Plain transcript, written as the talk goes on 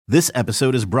This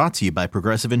episode is brought to you by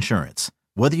Progressive Insurance.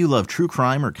 Whether you love true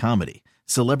crime or comedy,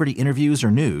 celebrity interviews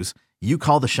or news, you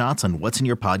call the shots on what's in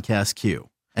your podcast queue.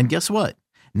 And guess what?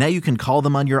 Now you can call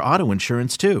them on your auto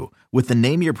insurance too with the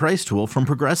Name Your Price tool from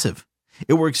Progressive.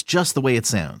 It works just the way it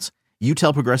sounds. You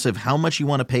tell Progressive how much you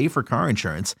want to pay for car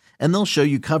insurance, and they'll show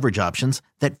you coverage options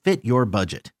that fit your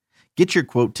budget. Get your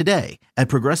quote today at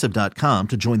Progressive.com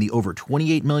to join the over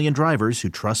 28 million drivers who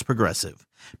trust Progressive.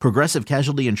 Progressive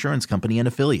Casualty Insurance Company and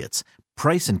Affiliates.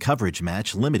 Price and coverage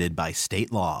match limited by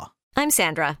state law. I'm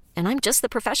Sandra, and I'm just the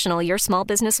professional your small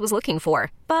business was looking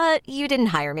for. But you didn't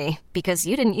hire me because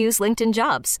you didn't use LinkedIn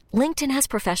Jobs. LinkedIn has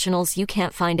professionals you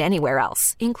can't find anywhere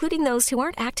else, including those who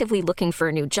aren't actively looking for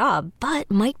a new job, but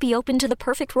might be open to the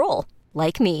perfect role,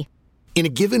 like me. In a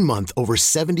given month, over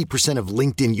 70% of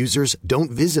LinkedIn users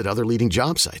don't visit other leading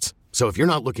job sites. So if you're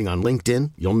not looking on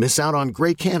LinkedIn, you'll miss out on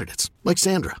great candidates like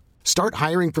Sandra. Start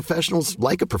hiring professionals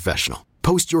like a professional.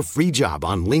 Post your free job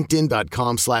on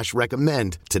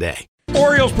linkedin.com/recommend today.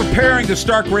 Orioles preparing to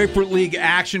start Grapefruit League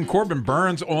action. Corbin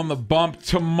Burns on the bump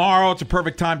tomorrow. It's a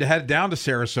perfect time to head down to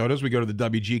Sarasota as we go to the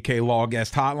WGK Law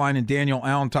Guest Hotline. And Danielle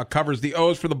Allentuck covers the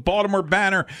O's for the Baltimore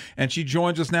Banner. And she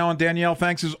joins us now. And Danielle,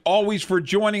 thanks as always for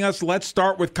joining us. Let's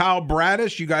start with Kyle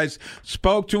Bradish. You guys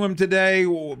spoke to him today.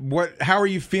 How are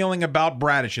you feeling about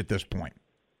Bradish at this point?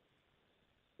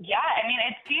 Yeah, I mean,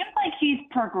 it seems like he's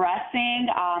progressing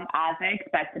as I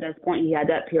expected at this point. He had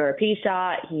that PRP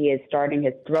shot. He is starting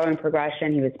his throwing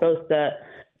progression. He was supposed to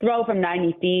throw from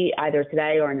 90 feet either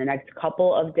today or in the next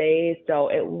couple of days. So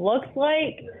it looks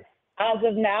like as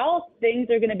of now, things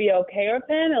are going to be okay with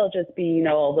him. It'll just be,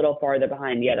 a little farther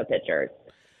behind the other pitchers.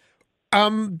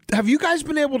 Have you guys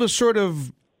been able to sort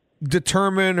of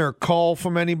determine or call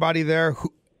from anybody there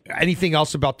anything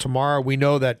else about tomorrow? We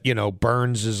know that,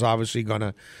 Burns is obviously going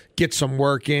to get some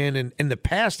work in. And in the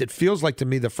past, it feels like to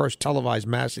me the first televised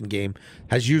Madison game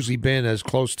has usually been as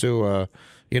close to a,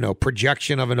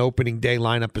 projection of an opening day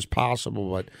lineup as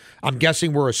possible. But I'm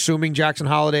guessing we're assuming Jackson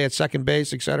Holliday at second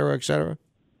base, et cetera, et cetera.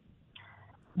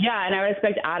 Yeah, and I would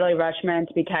expect Adley Rutschman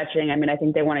to be catching. I mean, I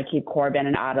think they want to keep Corbin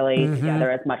and Adley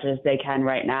together as much as they can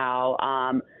right now.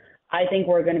 I think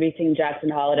we're going to be seeing Jackson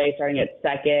Holliday starting at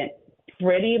second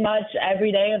pretty much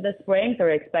every day of the spring, so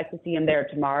we expect to see him there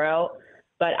tomorrow.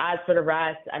 But as for the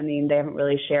rest, I mean, they haven't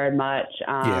really shared much.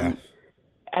 I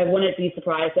wouldn't be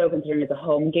surprised, though, considering it's a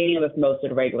home game, if most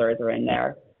of the regulars are in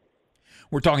there.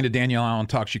 We're talking to Danielle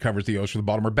Allentuck. She covers the O's for the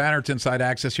Baltimore Banner. It's Inside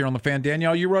Access here on The Fan.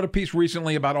 Danielle, you wrote a piece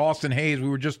recently about Austin Hayes. We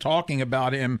were just talking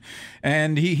about him,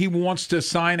 and he wants to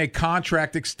sign a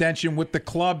contract extension with the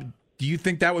club. Do you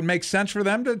think that would make sense for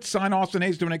them to sign Austin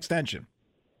Hayes to an extension?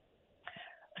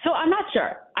 So I'm not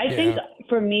sure. I think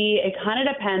for me, it kind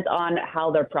of depends on how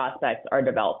their prospects are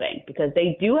developing, because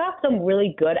they do have some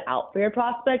really good outfield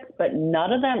prospects, but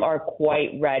none of them are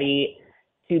quite ready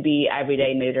to be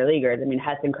everyday major leaguers. I mean,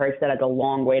 Heston Kjerstad has a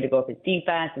long way to go with his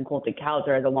defense, and Colton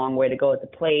Cowser has a long way to go at the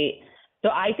plate. So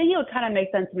I think it would kind of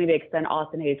make sense to me to extend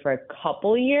Austin Hayes for a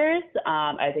couple years.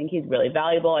 I think he's really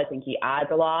valuable. I think he adds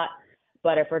a lot.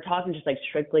 But if we're talking just like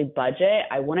strictly budget,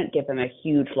 I wouldn't give him a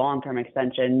huge long-term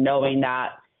extension, knowing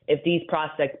that if these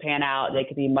prospects pan out, they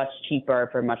could be much cheaper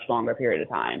for a much longer period of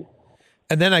time.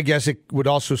 And then I guess it would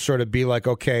also sort of be like,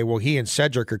 okay, well, he and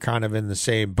Cedric are kind of in the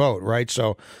same boat, right?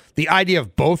 So the idea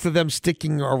of both of them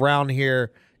sticking around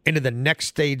here into the next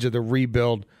stage of the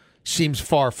rebuild seems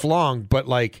far-flung, but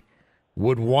like,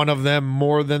 would one of them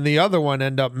more than the other one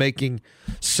end up making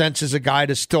sense as a guy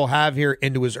to still have here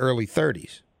into his early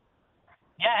 30s?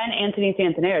 Yeah, and Anthony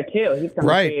Santanero, too. He's coming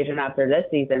free agent after this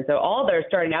season. So all their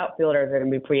starting outfielders are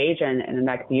going to be free agent in the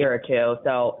next year or two.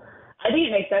 So I think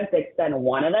it makes sense to extend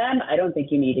one of them. I don't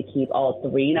think you need to keep all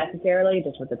three necessarily,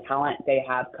 just with the talent they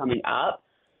have coming up.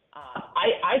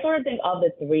 I sort of think of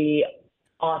the three,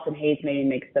 Austin Hayes maybe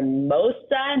makes the most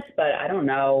sense, but I don't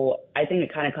know. I think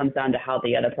it kind of comes down to how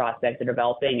the other prospects are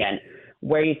developing and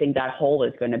where you think that hole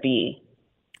is going to be.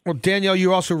 Well, Danielle,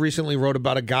 you also recently wrote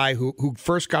about a guy who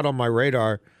first got on my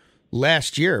radar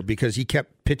last year because he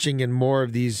kept pitching in more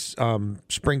of these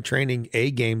spring training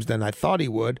A games than I thought he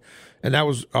would, and that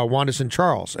was Wanderson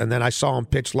Charles. And then I saw him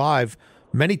pitch live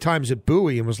many times at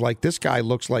Bowie and was like, this guy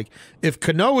looks like, if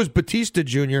Cano is Batista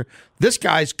Jr., this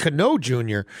guy's Cano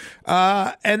Jr.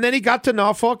 And then he got to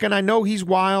Norfolk, and I know he's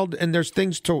wild and there's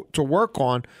things to work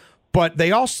on, but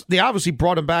they obviously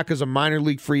brought him back as a minor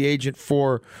league free agent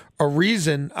for a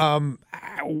reason.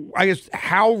 I guess,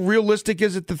 how realistic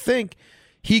is it to think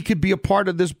he could be a part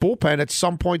of this bullpen at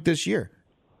some point this year?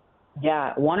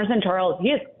 Yeah, Wanderson Charles,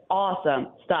 he is awesome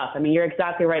stuff. I mean, you're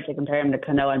exactly right to compare him to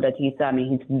Cano and Batista. I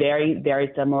mean, he's very,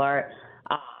 very similar.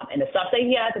 in the stuff that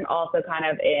he has, and also kind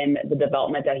of in the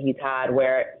development that he's had,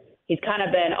 where he's kind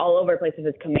of been all over the place with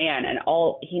his command. And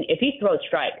if he throws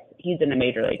strikes, he's in the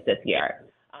major leagues this year.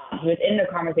 He was in the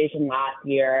conversation last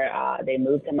year. They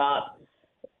moved him up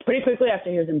pretty quickly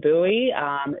after he was in Bowie.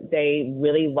 They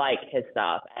really like his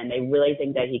stuff, and they really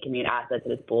think that he can be an asset to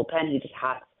this bullpen. He just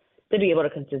has to be able to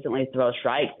consistently throw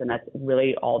strikes, and that's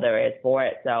really all there is for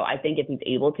it. So I think if he's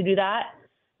able to do that,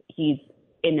 he's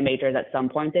in the majors at some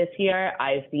point this year.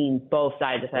 I've seen both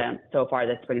sides of him so far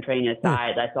this spring training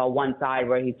side. I saw one side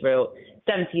where he threw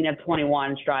 17 of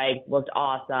 21 strikes, looked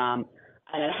awesome.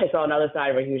 And then I saw another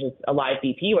side where he was just a live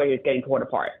BP where he was getting torn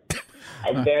apart.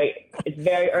 It's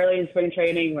very early in spring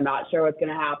training. We're not sure what's going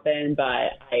to happen,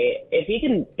 but if he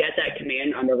can get that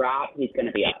command under wrap, he's going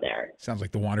to be up there. Sounds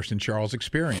like the Wanderson Charles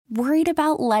experience. Worried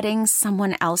about letting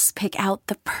someone else pick out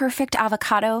the perfect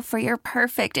avocado for your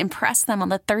perfect impress them on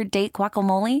the third date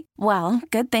guacamole? Well,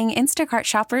 good thing Instacart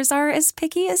shoppers are as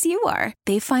picky as you are.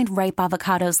 They find ripe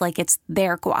avocados like it's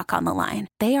their guac on the line.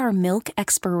 They are milk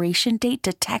expiration date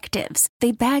detectives.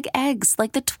 They bag eggs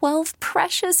like the 12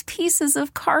 precious pieces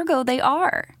of cargo they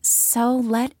are. So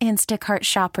let Instacart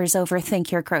shoppers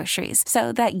overthink your groceries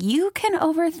so that you can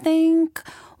overthink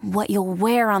what you'll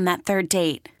wear on that third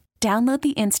date. Download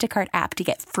the Instacart app to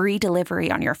get free delivery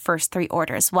on your first 3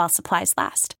 orders while supplies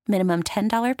last. Minimum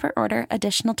 $10 per order.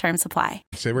 Additional terms apply.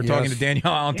 So we're talking to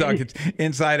Danielle Allentuck. It's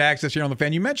Inside Access here on The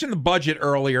Fan. You mentioned the budget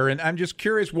earlier, and I'm just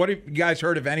curious, what have you guys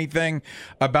heard, if anything,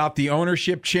 about the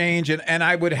ownership change? And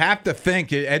I would have to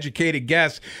think, educated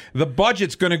guess, the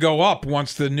budget's going to go up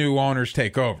once the new owners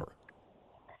take over.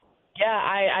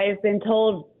 Yeah, I've been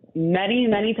told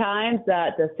many times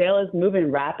that the sale is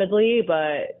moving rapidly,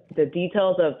 but the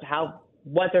details of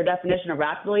what their definition of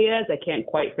rapidly is, I can't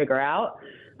quite figure out.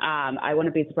 I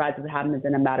wouldn't be surprised if it happens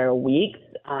in a matter of weeks.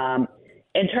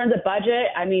 In terms of budget,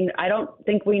 I mean, I don't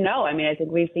think we know. I mean, I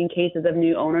think we've seen cases of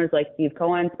new owners like Steve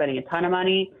Cohen spending a ton of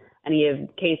money, and you have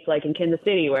a case like in Kansas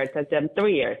City where it took them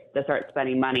 3 years to start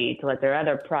spending money to let their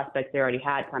other prospects they already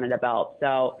had kind of develop.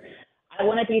 So I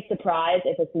wouldn't be surprised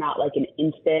if it's not like an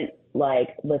instant, like,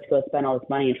 let's go spend all this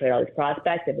money and trade all these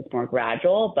prospects, if it's more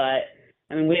gradual. But,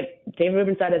 I mean, Dave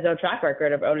Rubenstein has no track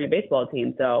record of owning a baseball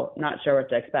team, so not sure what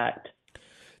to expect.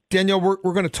 Danielle, we're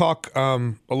going to talk a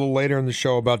little later in the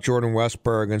show about Jordan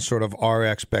Westburg and sort of our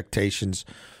expectations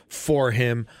for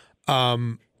him.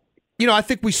 I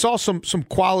think we saw some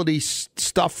quality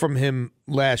stuff from him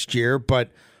last year,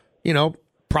 but,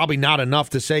 probably not enough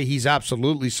to say he's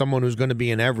absolutely someone who's going to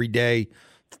be an everyday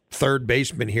third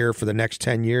baseman here for the next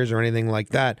 10 years or anything like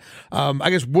that. I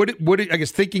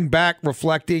guess thinking back,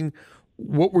 reflecting,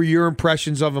 what were your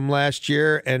impressions of him last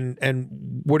year,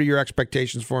 and what are your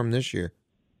expectations for him this year?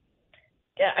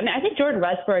 Yeah, I mean, I think Jordan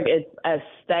Westburg is as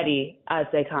steady as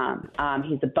they come.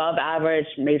 He's above average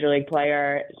major league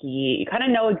player. You kind of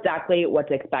know exactly what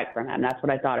to expect from him. That's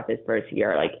what I thought of his first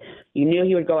year. Like, you knew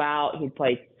he would go out, he'd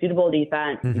play suitable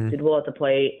defense, he'd suitable at the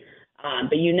plate,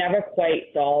 but you never quite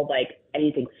saw like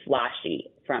anything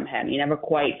flashy from him. He never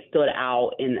quite stood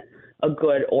out in a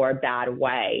good or bad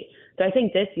way. So I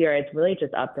think this year it's really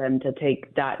just up to him to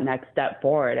take that next step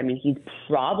forward. I mean, he's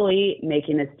probably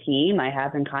making his team. I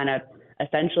have him kind of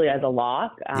essentially as a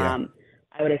lock. I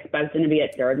would expect him to be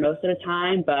at third most of the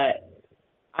time, but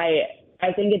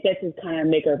I think this is kind of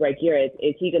make or break year.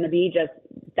 Is he going to be just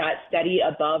that steady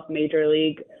above major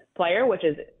league player, which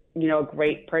is, a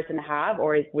great person to have,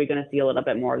 or is we going to see a little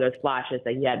bit more of those flashes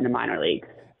that he had in the minor leagues?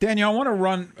 Danielle, I want to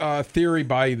run a theory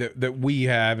by you that we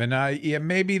have, and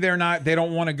maybe they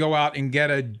don't want to go out and get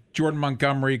a Jordan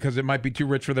Montgomery because it might be too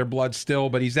rich for their blood still,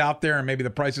 but he's out there and maybe the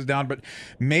price is down, but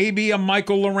maybe a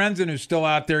Michael Lorenzen who's still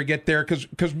out there get there,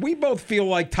 because we both feel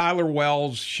like Tyler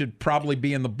Wells should probably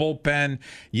be in the bullpen.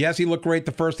 Yes, he looked great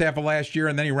the first half of last year,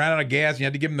 and then he ran out of gas, and you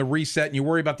had to give him the reset, and you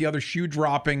worry about the other shoe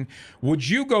dropping. Would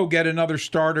you go get another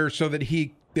starter so that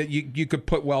you could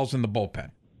put Wells in the bullpen?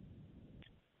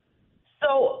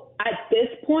 So at this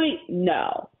point,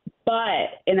 no.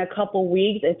 But in a couple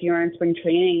weeks, if you're in spring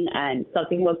training and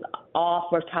something looks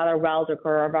off with Tyler Wells or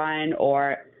Irvine,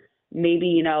 or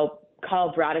maybe,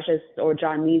 Kyle Bradish's or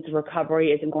John Meade's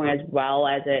recovery isn't going as well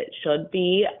as it should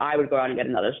be, I would go out and get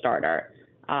another starter.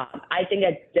 I think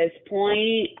at this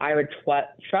point, I would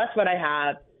trust what I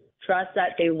have, trust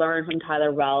that they learn from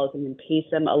Tyler Wells and then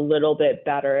pace him a little bit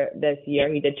better this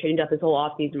year. He did change up his whole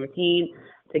offseason routine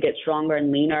to get stronger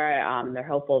and leaner. They're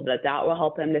hopeful that will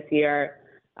help him this year.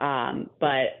 I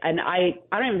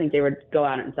don't even think they would go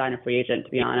out and sign a free agent,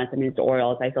 to be honest. I mean, it's the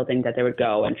Orioles. I still think that they would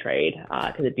go and trade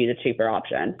because it'd be the cheaper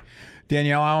option.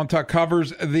 Danielle Allentuck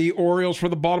covers the Orioles for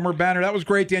the Baltimore Banner. That was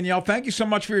great, Danielle. Thank you so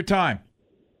much for your time.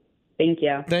 Thank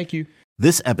you. Thank you.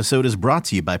 This episode is brought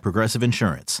to you by Progressive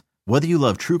Insurance. Whether you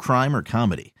love true crime or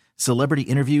comedy, celebrity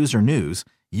interviews or news,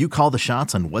 you call the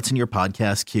shots on what's in your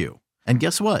podcast queue. And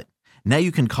guess what? Now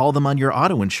you can call them on your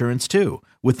auto insurance too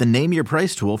with the Name Your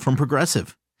Price tool from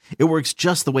Progressive. It works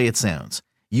just the way it sounds.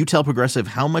 You tell Progressive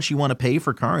how much you want to pay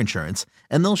for car insurance,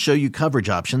 and they'll show you coverage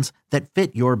options that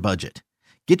fit your budget.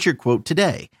 Get your quote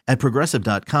today at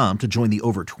Progressive.com to join the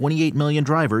over 28 million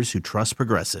drivers who trust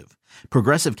Progressive.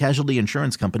 Progressive Casualty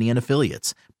Insurance Company and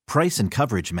Affiliates. Price and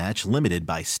coverage match limited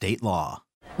by state law.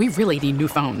 We really need new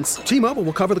phones. T-Mobile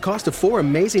will cover the cost of 4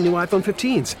 amazing new iPhone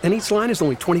 15s, and each line is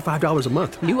only $25 a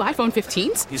month. New iPhone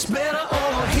 15s? It's better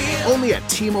over here. Only at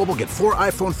T-Mobile, get 4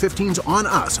 iPhone 15s on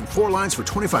us and 4 lines for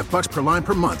 $25 per line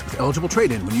per month with eligible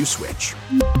trade-in when you switch.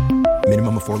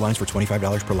 Minimum of 4 lines for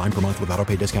 $25 per line per month with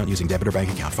autopay discount using debit or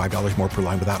bank account. $5 more per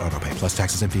line without autopay, plus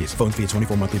taxes and fees. Phone fee at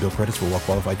 24 monthly bill credits for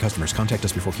well-qualified customers. Contact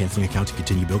us before canceling account to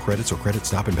continue bill credits or credit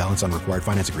stop and balance on required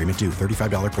finance agreement due.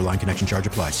 $35 per line connection charge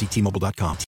applies. See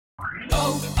T-Mobile.com.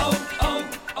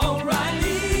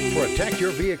 O'Reilly. Protect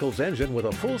your vehicle's engine with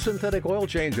a full synthetic oil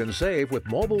change and save with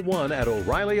Mobile One at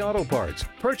O'Reilly Auto Parts.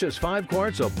 Purchase 5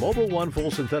 quarts of Mobile One full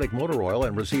synthetic motor oil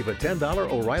and receive a $10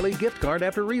 O'Reilly gift card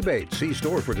after rebate. See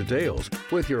store for details.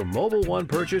 With your Mobile One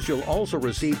purchase, you'll also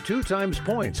receive 2 times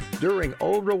points during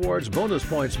O Rewards Bonus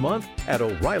Points Month at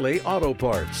O'Reilly Auto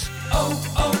Parts.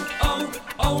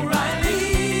 O'Reilly.